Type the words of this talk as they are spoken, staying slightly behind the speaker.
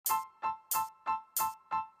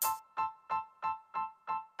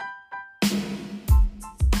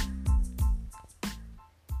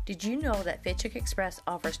Did you know that Fit Chick Express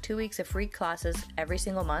offers 2 weeks of free classes every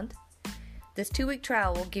single month? This 2-week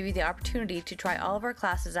trial will give you the opportunity to try all of our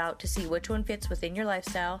classes out to see which one fits within your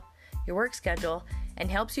lifestyle, your work schedule,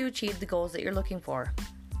 and helps you achieve the goals that you're looking for.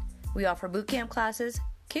 We offer bootcamp classes,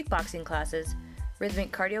 kickboxing classes,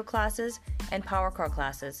 rhythmic cardio classes, and power core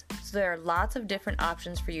classes, so there are lots of different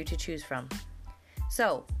options for you to choose from.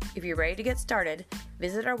 So, if you're ready to get started,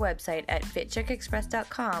 visit our website at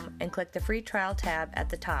fitchickexpress.com and click the free trial tab at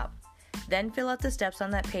the top. Then fill out the steps on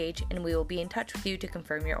that page and we will be in touch with you to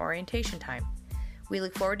confirm your orientation time. We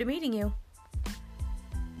look forward to meeting you.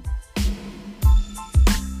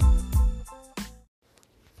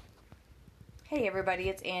 Hey everybody,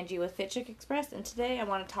 it's Angie with Fit Chick Express, and today I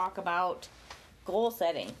want to talk about goal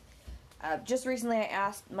setting. Just recently I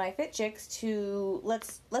asked my Fit Chicks to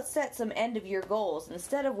let's set some end of year goals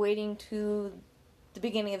instead of waiting to the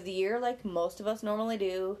beginning of the year like most of us normally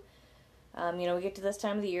do. We get to this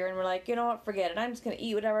time of the year and we're like, you know what, forget it. I'm just going to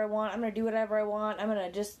eat whatever I want. I'm going to do whatever I want. I'm going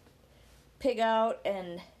to just pig out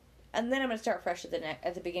and then I'm going to start fresh at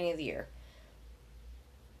the beginning of the year.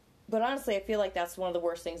 But honestly, I feel like that's one of the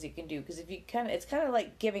worst things you can do, because it's kind of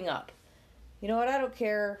like giving up. You know what, I don't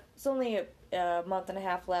care. It's only a month and a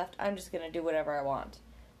half left. I'm just going to do whatever I want.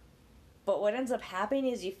 But what ends up happening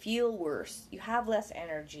is you feel worse. You have less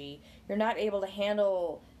energy. You're not able to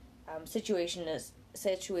handle situations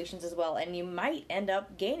as well. And you might end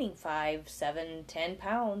up gaining 5, 7, 10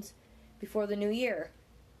 pounds before the new year.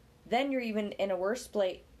 Then you're even in a worse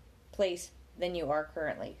place than you are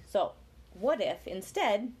currently. So what if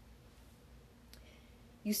instead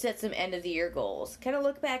you set some end of the year goals? Kind of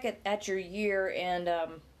look back at your year and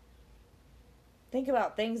think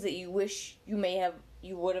about things that you wish you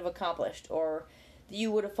would have accomplished, or that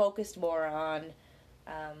you would have focused more on.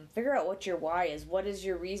 Figure out what your why is. What is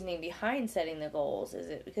your reasoning behind setting the goals? Is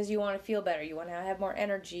it because you want to feel better? You want to have more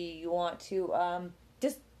energy? You want to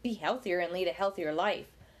just be healthier and lead a healthier life?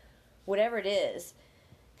 Whatever it is,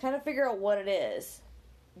 kind of figure out what it is,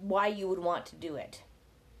 why you would want to do it.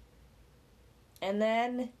 And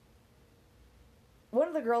then one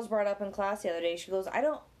of the girls brought up in class the other day, she goes, I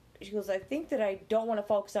think that I don't want to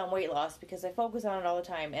focus on weight loss because I focus on it all the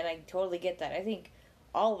time, and I totally get that. I think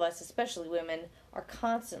all of us, especially women, are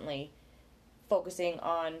constantly focusing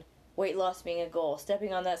on weight loss being a goal,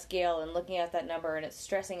 stepping on that scale and looking at that number, and it's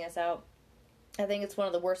stressing us out. I think it's one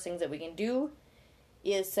of the worst things that we can do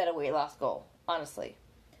is set a weight loss goal, honestly.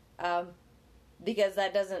 Because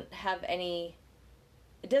that doesn't set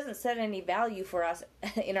any value for us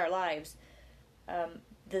in our lives.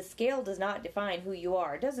 The scale does not define who you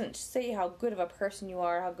are. It doesn't say how good of a person you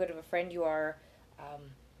are, how good of a friend you are,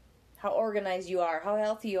 how organized you are, how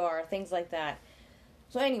healthy you are, things like that.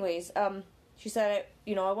 So anyways, she said,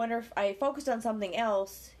 I wonder if I focused on something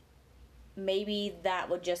else, maybe that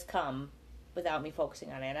would just come without me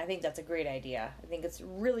focusing on it. And I think that's a great idea. I think it's a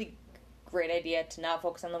really great idea to not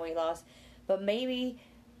focus on the weight loss, but maybe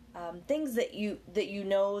things that you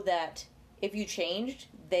know that if you changed,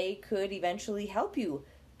 they could eventually help you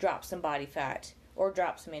drop some body fat or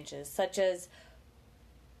drop some inches, such as,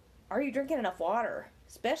 are you drinking enough water?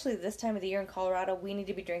 Especially this time of the year in Colorado, we need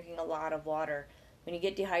to be drinking a lot of water. When you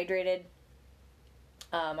get dehydrated,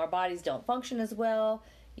 our bodies don't function as well.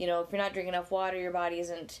 If you're not drinking enough water, your body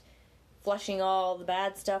isn't flushing all the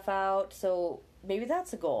bad stuff out. So maybe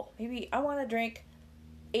that's a goal. Maybe I want to drink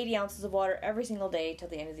 80 ounces of water every single day till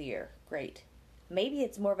the end of the year. Great. Maybe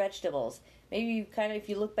it's more vegetables. Maybe if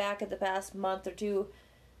you look back at the past month or two,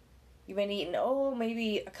 you've been eating,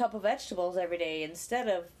 maybe a cup of vegetables every day instead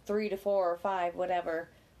of 3 to 4 or 5, whatever.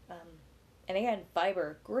 And again,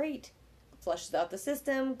 fiber, great. Flushes out the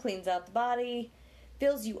system, cleans out the body,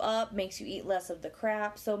 fills you up, makes you eat less of the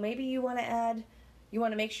crap. So maybe you want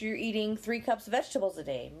to make sure you're eating 3 cups of vegetables a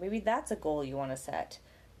day. Maybe that's a goal you want to set.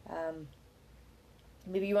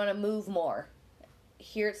 Maybe you want to move more.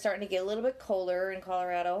 Here it's starting to get a little bit colder in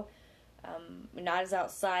Colorado. Not as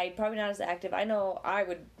outside, probably not as active. I know I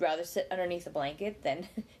would rather sit underneath a blanket than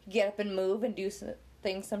get up and move and do some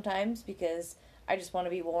things sometimes, because I just want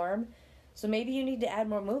to be warm. So maybe you need to add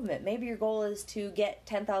more movement. Maybe your goal is to get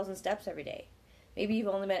 10,000 steps every day. Maybe you've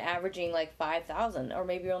only been averaging like 5,000, or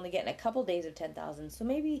maybe you're only getting a couple days of 10,000. So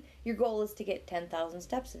maybe your goal is to get 10,000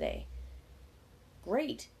 steps a day.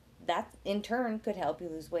 Great. That in turn could help you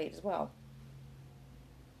lose weight as well.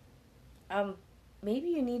 Maybe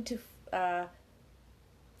you need to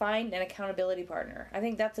find an accountability partner. I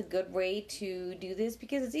think that's a good way to do this,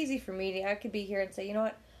 because it's easy for me I could be here and say, you know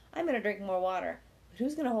what, I'm going to drink more water. But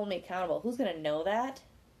who's going to hold me accountable? Who's going to know that?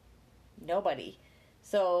 Nobody.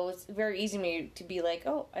 So it's very easy for me to be like,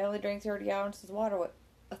 I only drank 30 ounces of water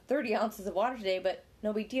today, but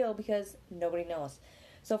no big deal because nobody knows.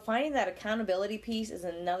 So finding that accountability piece is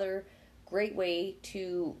another great way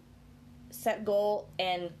to set goal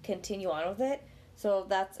and continue on with it. So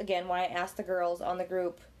that's, again, why I asked the girls on the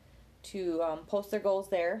group to post their goals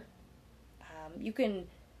there. You can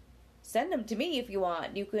send them to me if you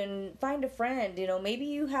want. You can find a friend. Maybe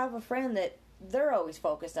you have a friend that they're always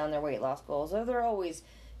focused on their weight loss goals, or they're always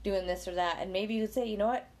doing this or that. And maybe you could say, you know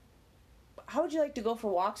what? How would you like to go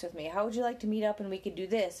for walks with me? How would you like to meet up and we could do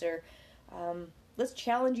this? Or let's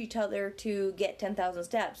challenge each other to get 10,000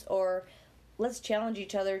 steps. Or let's challenge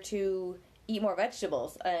each other to eat more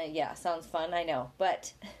vegetables. Yeah, sounds fun, I know.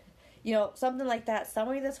 But, something like that.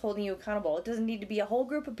 Somebody that's holding you accountable. It doesn't need to be a whole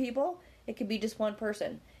group of people. It could be just one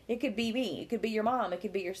person. It could be me. It could be your mom. It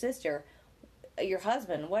could be your sister, your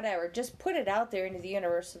husband, whatever. Just put it out there into the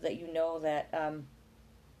universe so that you know that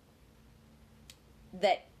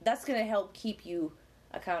that's going to help keep you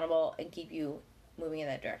accountable and keep you moving in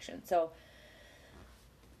that direction. So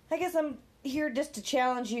I guess I'm here just to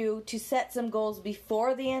challenge you to set some goals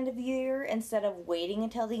before the end of the year instead of waiting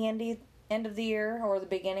until the end of the year or the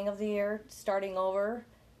beginning of the year, starting over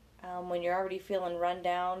when you're already feeling run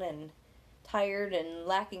down and tired and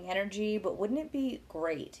lacking energy. But wouldn't it be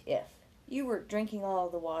great if you were drinking all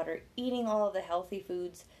of the water, eating all of the healthy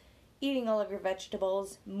foods, eating all of your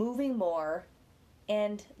vegetables, moving more,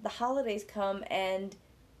 and the holidays come and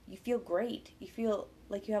you feel great. You feel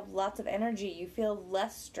like you have lots of energy. You feel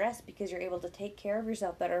less stressed because you're able to take care of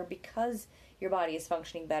yourself better because your body is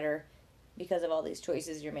functioning better because of all these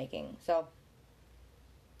choices you're making. So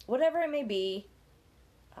whatever it may be,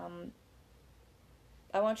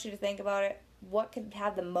 I want you to think about it. What could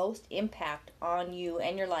have the most impact on you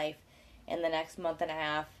and your life in the next month and a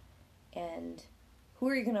half? And who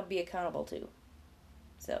are you going to be accountable to?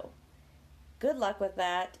 So good luck with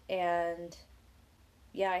that. And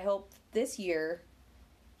yeah, I hope this year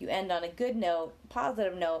you end on a good note,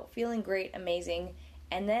 positive note, feeling great, amazing.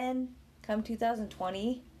 And then come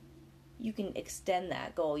 2020, you can extend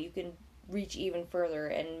that goal. You can reach even further.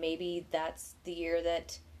 And maybe that's the year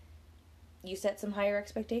that you set some higher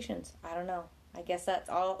expectations. I don't know. I guess that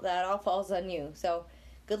all falls on you. So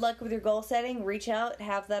good luck with your goal setting. Reach out,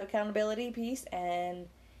 have that accountability piece, and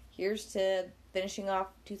here's to finishing off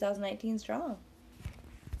 2019 strong.